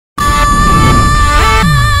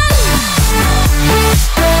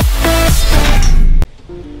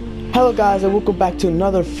Hello guys, and welcome back to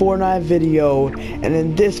another Fortnite video. And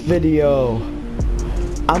in this video,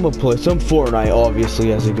 I'm gonna play some Fortnite,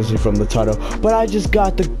 obviously, as you can see from the title. But I just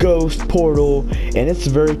got the ghost portal, and it's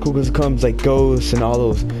very cool because it comes like ghosts and all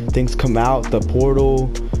those things come out the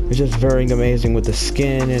portal. It's just very amazing with the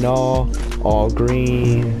skin and all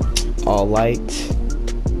green, all light.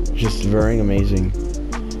 Just very amazing.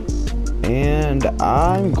 And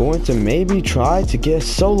I'm going to maybe try to get a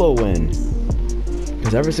solo win.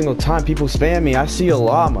 Because every single time people spam me, I see a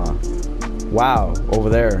llama. Wow, over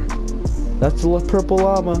there. That's a purple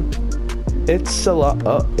llama. It's a llama.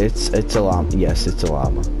 Oh, it's a llama. Yes, it's a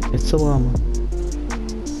llama. It's a llama.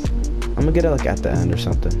 I'm gonna get it like at the end or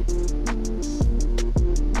something.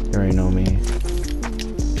 You already know me.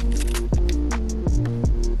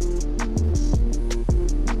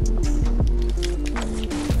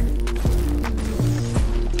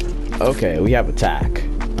 Okay, we have attack.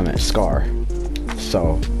 I'm at Scar.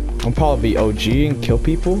 So, I'll probably be OG and kill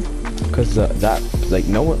people. Because that, like,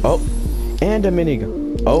 no one. Oh, and a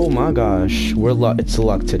minigun. Oh my gosh. It's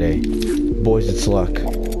luck today. Boys, it's luck.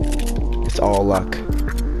 It's all luck.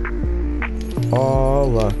 All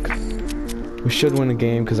luck. We should win a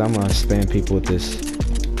game because I'm going to spam people with this.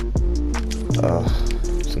 I'm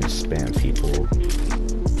just going to spam people.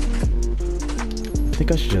 I think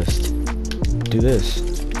I should just do this.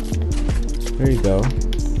 There you go.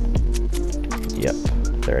 Yep,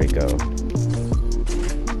 there you go.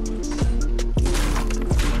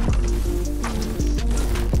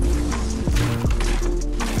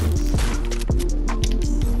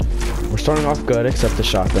 We're starting off good, except the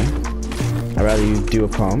shotgun. I'd rather you do a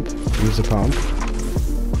pump. Use a pump.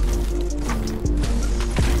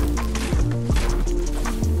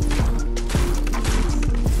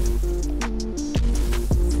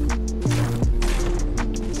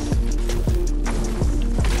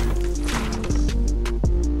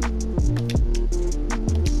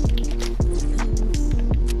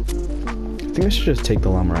 I think I should just take the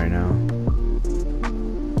llama right now.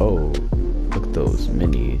 Oh, look at those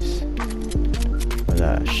minis. Look at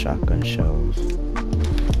that, shotgun shells.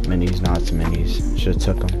 Minis, not minis. Should've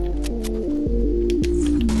took them.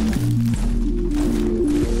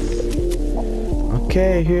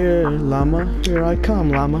 Okay, here, llama. Here I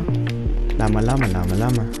come, llama. Llama, llama, llama,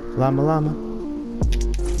 llama. Llama, llama.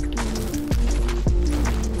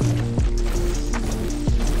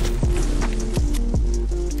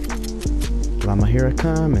 Llama, here I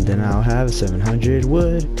come, and then I'll have 700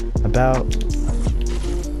 wood. About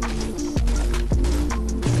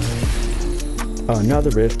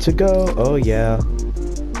another rift to go. Oh yeah,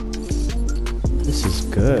 this is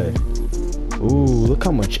good. Ooh, look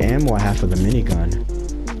how much ammo I have for the minigun.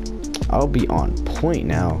 I'll be on point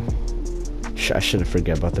now. I shouldn't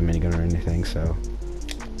forget about the minigun or anything. So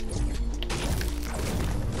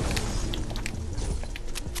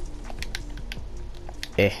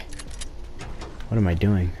what am I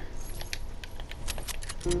doing?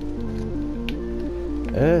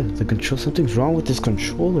 The control. Something's wrong with this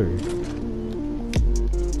controller.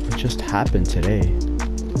 It just happened today.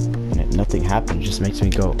 And nothing happened. It just makes me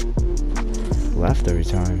go left every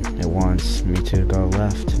time. It wants me to go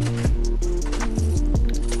left.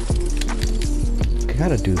 I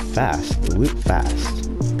gotta do fast. Loot fast.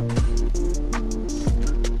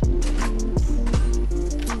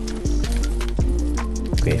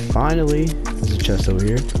 Okay, finally. There's a chest over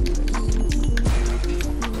here.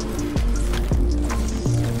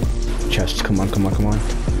 Chest, come on, come on, come on.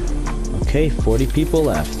 Okay, 40 people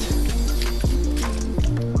left.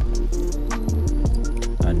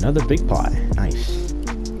 Another big pot. Nice.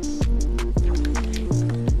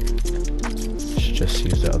 Should just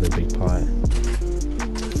use the other big pot.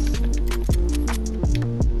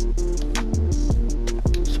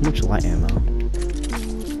 So much light ammo.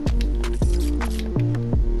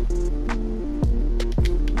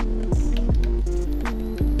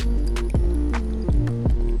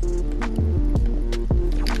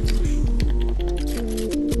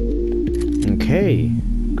 Okay,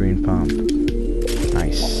 green pump.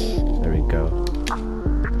 Nice. There we go.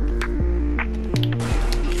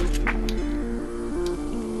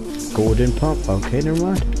 Golden pump. Okay, never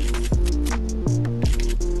mind.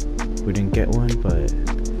 We didn't get one, but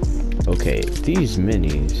okay. These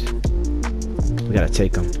minis, we gotta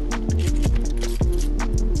take them.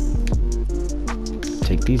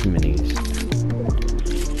 Take these minis.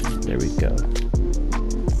 There we go.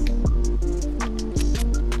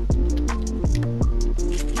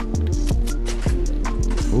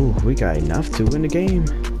 Ooh, we got enough to win the game.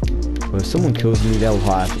 But if someone kills me, they'll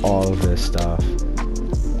have all of this stuff.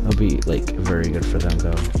 It'll be like very good for them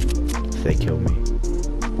though, if they kill me.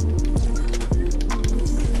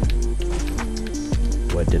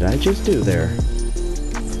 What did I just do there?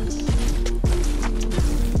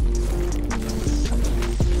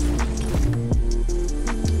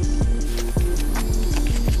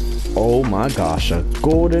 Oh my gosh, a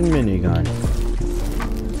golden minigun.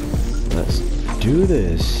 Let's do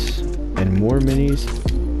this. And more minis.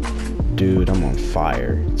 Dude, I'm on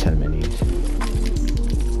fire. 10 minis.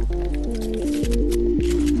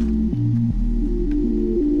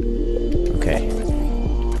 Okay.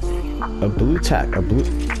 A blue tack. A blue.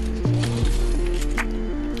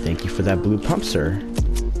 Thank you for that blue pump, sir.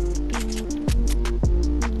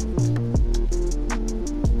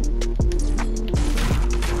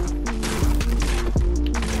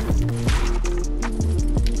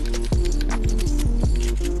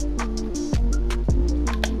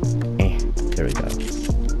 There we go.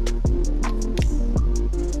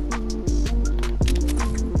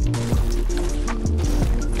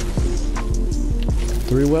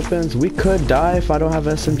 Three weapons. We could die if I don't have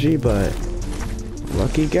SMG, but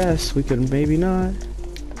lucky guess, we could maybe not.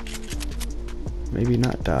 Maybe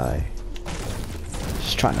not die.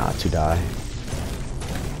 Just try not to die.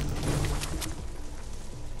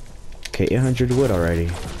 Okay, 800 wood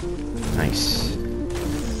already. Nice.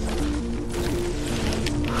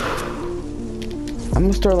 I'm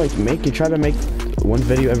gonna start like try to make one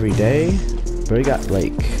video every day, but we got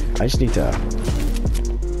like, I just need to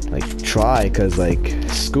like try, cause like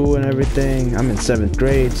school and everything. I'm in 7th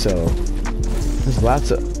grade, so there's lots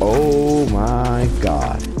of, oh my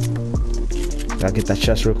god. Gotta get that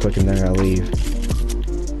chest real quick and then I gotta leave.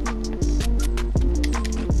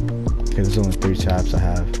 Okay, there's only 3 tabs I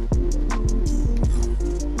have.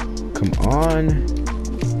 Come on.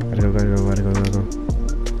 Gotta go, gotta go, gotta go, gotta go.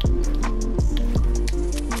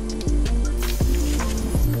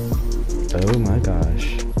 Oh my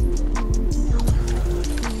gosh.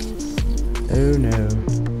 Oh no.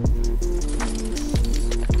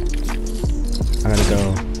 I gotta go.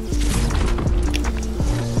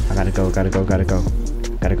 I gotta go, gotta go, gotta go.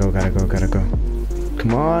 Gotta go, gotta go, gotta go.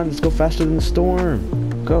 Come on, let's go faster than the storm.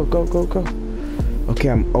 Go, go, go, go. Okay,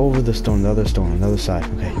 I'm over the storm, the other side.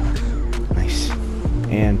 Okay. Nice.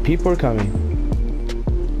 And people are coming.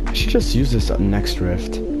 I should just use this next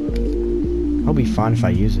rift. I'll be fine if I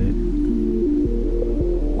use it.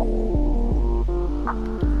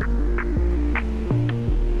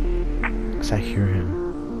 I hear him.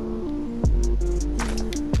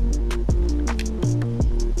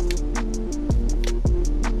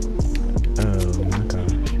 Oh my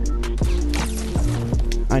gosh.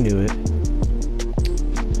 I knew it.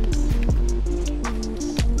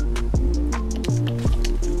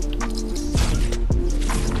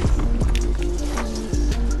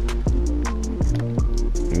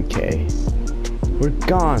 Okay. We're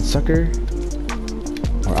gone, sucker.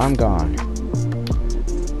 Or I'm gone.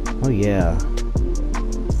 Oh yeah.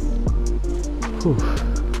 Whew.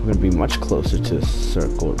 I'm gonna be much closer to the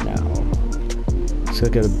circle now. So I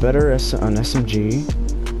get a better an SMG.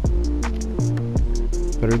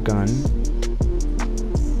 Better gun.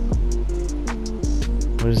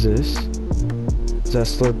 What is this? Is that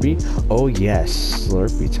Slurpee? Oh yes,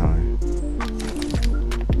 Slurpee time.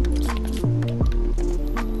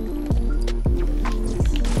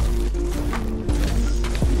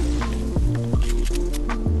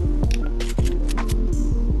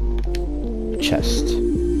 Chest.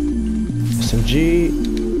 SMG,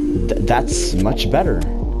 that's much better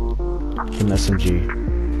than SMG.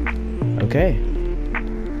 Okay.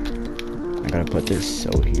 I gotta put this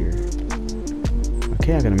so here.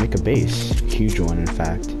 Okay, I gotta make a base. Huge one, in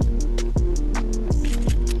fact.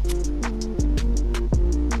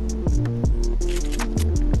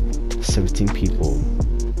 People.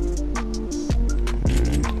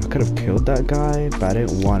 I could have killed that guy, but I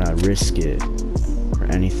didn't want to risk it or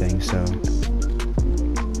anything, so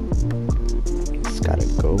just gotta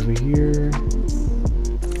go over here,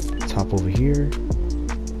 top over here.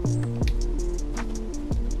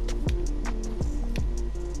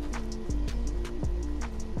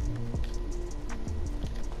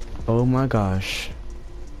 Oh my gosh.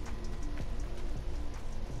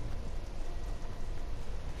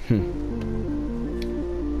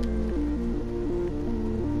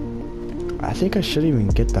 I think I should even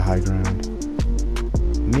get the high ground.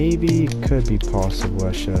 Maybe it could be possible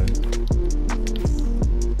I should.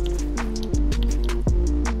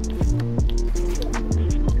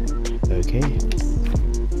 Okay.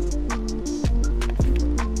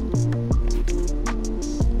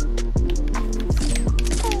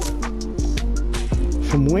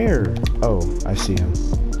 From where? Oh, I see him.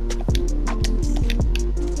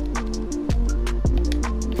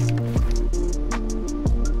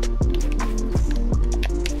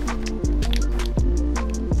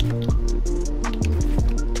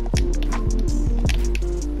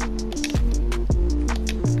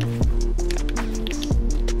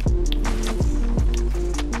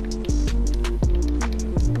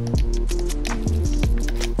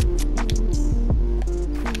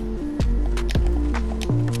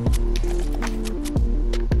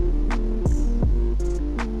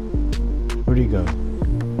 go?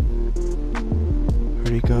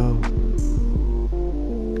 Where'd he go?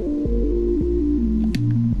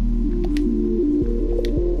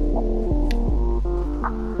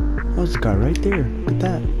 Oh, there's a guy right there. Look at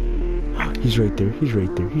that. He's right there. He's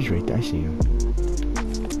right there. He's right there. I see him.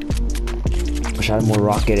 Wish I had more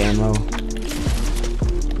rocket ammo.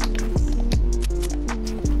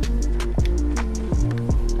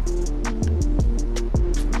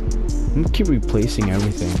 I'm gonna keep replacing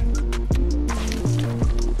everything.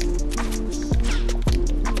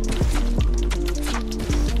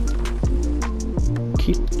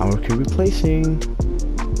 I'm gonna keep replacing.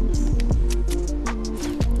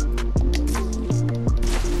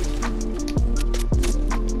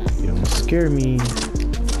 You don't scare me.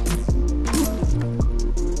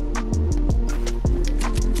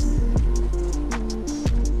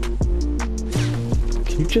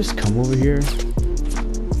 Can you just come over here?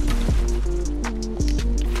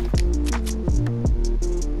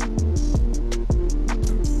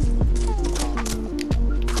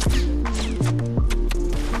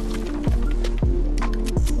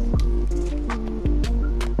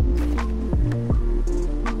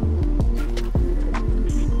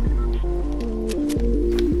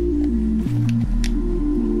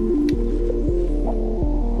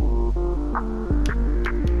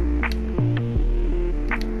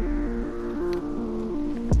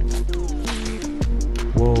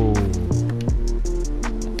 Whoa.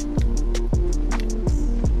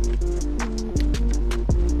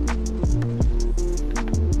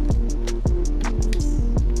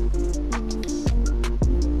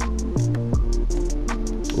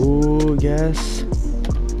 Ooh, yes.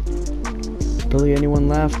 Barely anyone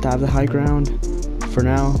left. I have the high ground for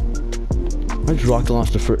now. I just rocket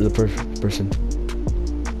launched the person.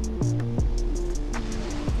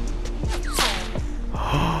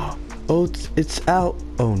 Oh, it's out.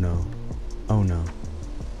 Oh no. Oh no.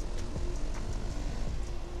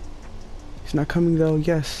 He's not coming though.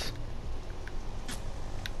 Yes.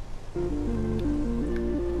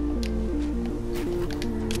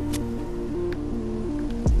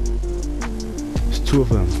 There's two of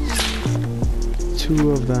them.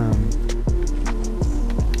 Two of them.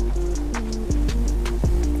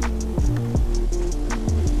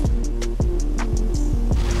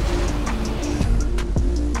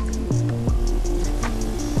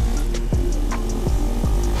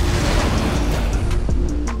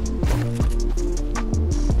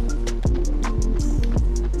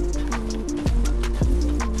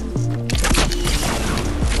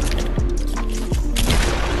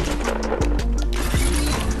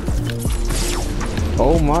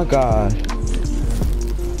 Oh my god.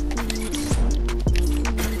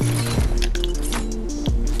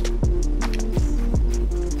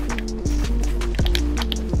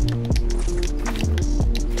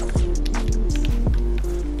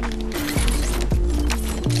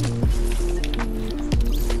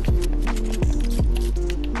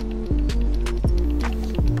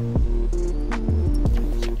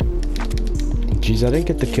 Jeez, I didn't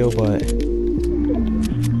get the kill, but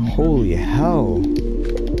holy hell.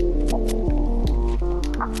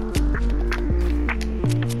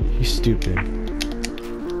 He's stupid.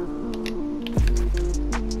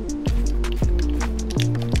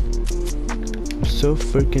 I'm so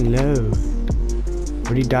freaking low.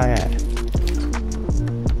 Where'd he die at?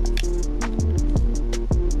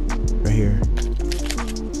 Right here.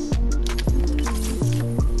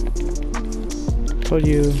 Told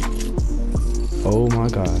you. Oh my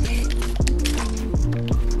gosh.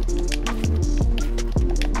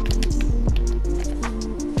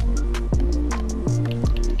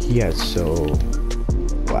 He had so...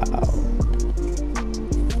 wow.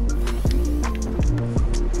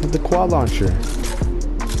 The quad launcher.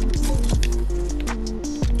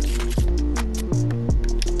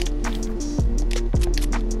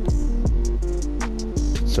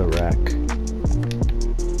 It's a wreck.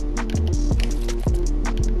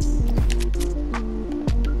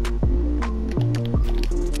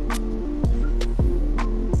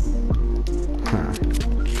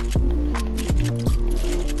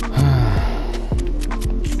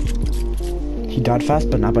 He died fast,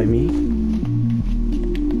 but not by me.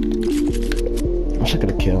 I wish I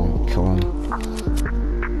could kill him.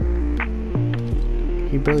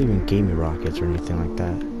 He barely even gave me rockets or anything like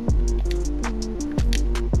that.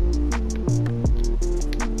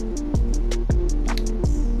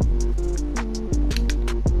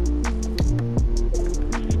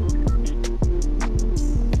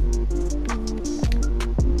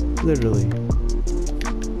 Literally.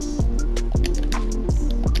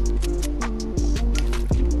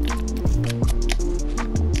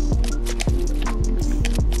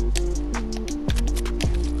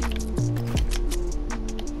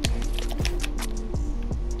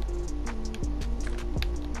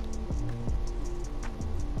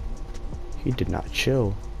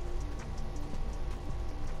 chill.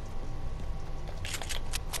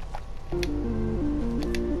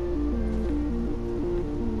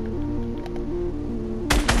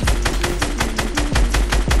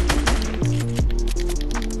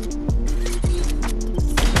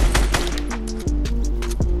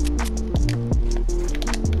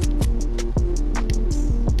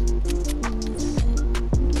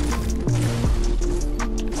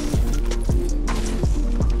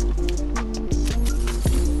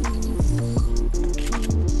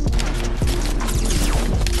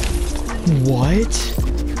 What?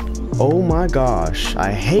 Oh my gosh,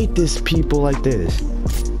 I hate this people like this.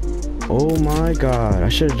 Oh my god, I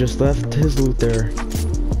should have just left his loot there.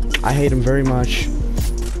 I hate him very much.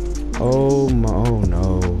 Oh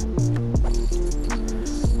no.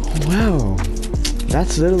 Well,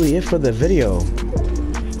 that's literally it for the video.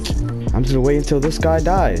 I'm just gonna wait until this guy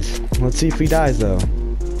dies. Let's see if he dies though.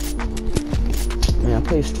 Man, I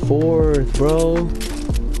placed 4th, bro.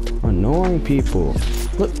 Annoying people.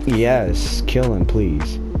 Look, yes, kill him,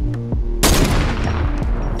 please.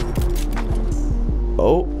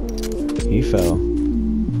 Oh, he fell.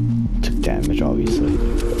 Took damage, obviously.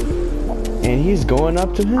 And he's going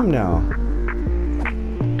up to him now.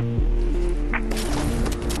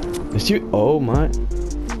 Is you? Oh my!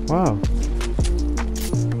 Wow.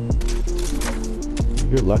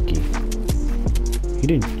 You're lucky. He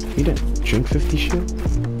didn't drink 50 shield.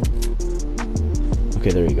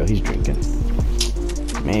 Okay, there you go. He's drinking.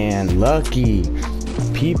 Man, lucky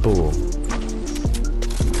people.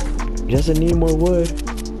 Doesn't need more wood.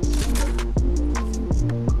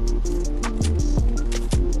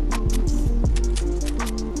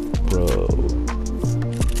 Bro.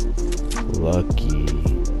 Lucky.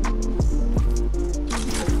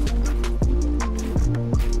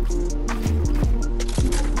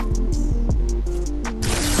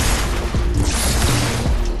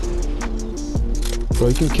 Bro,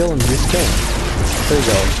 you can kill him, just kill him. There you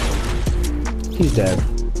go. He's dead.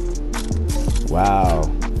 Wow.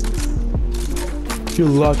 You're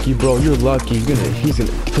lucky, bro. You're lucky. He's gonna.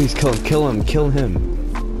 Please kill him. Kill him.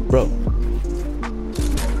 Bro.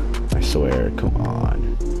 I swear. Come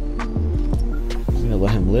on. I'm gonna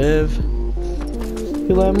let him live.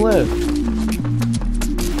 You let him live.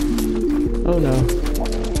 Oh no.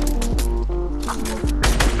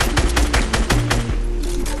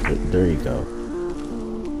 There you go.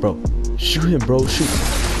 Bro. Shoot him, bro. Shoot.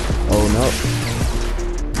 Oh no.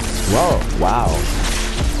 Whoa. Wow.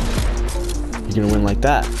 You're gonna win like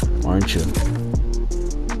that, aren't you?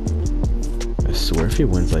 I swear if he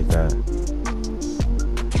wins like that.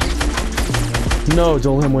 No,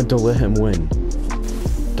 don't let him win. Don't let him win.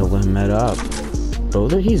 Don't let him head up. Bro,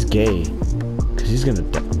 he's gay. Cause he's gonna,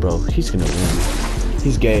 bro, he's gonna win.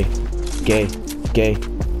 He's gay. Gay. Gay.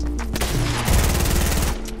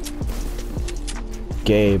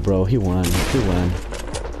 Gay, bro. He won. He won.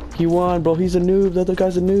 He won, bro. He's a noob. The other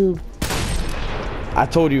guy's a noob. I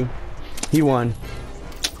told you. He won.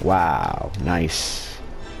 Wow. Nice.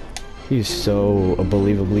 He's so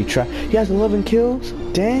unbelievably He has 11 kills?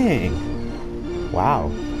 Dang. Wow.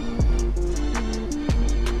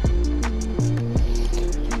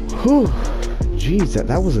 Whew. Jeez,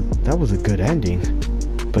 that was a good ending.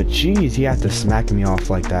 But jeez, he had to smack me off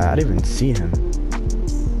like that. I didn't even see him.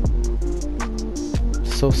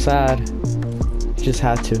 So sad. He just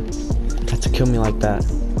had to kill me like that.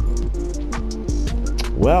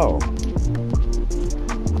 Well,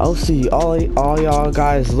 I'll see all y'all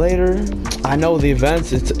guys later. I know the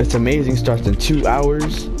events, it's amazing, starts in 2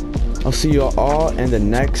 hours. I'll see you all in the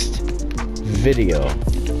next video.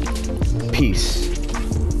 Peace.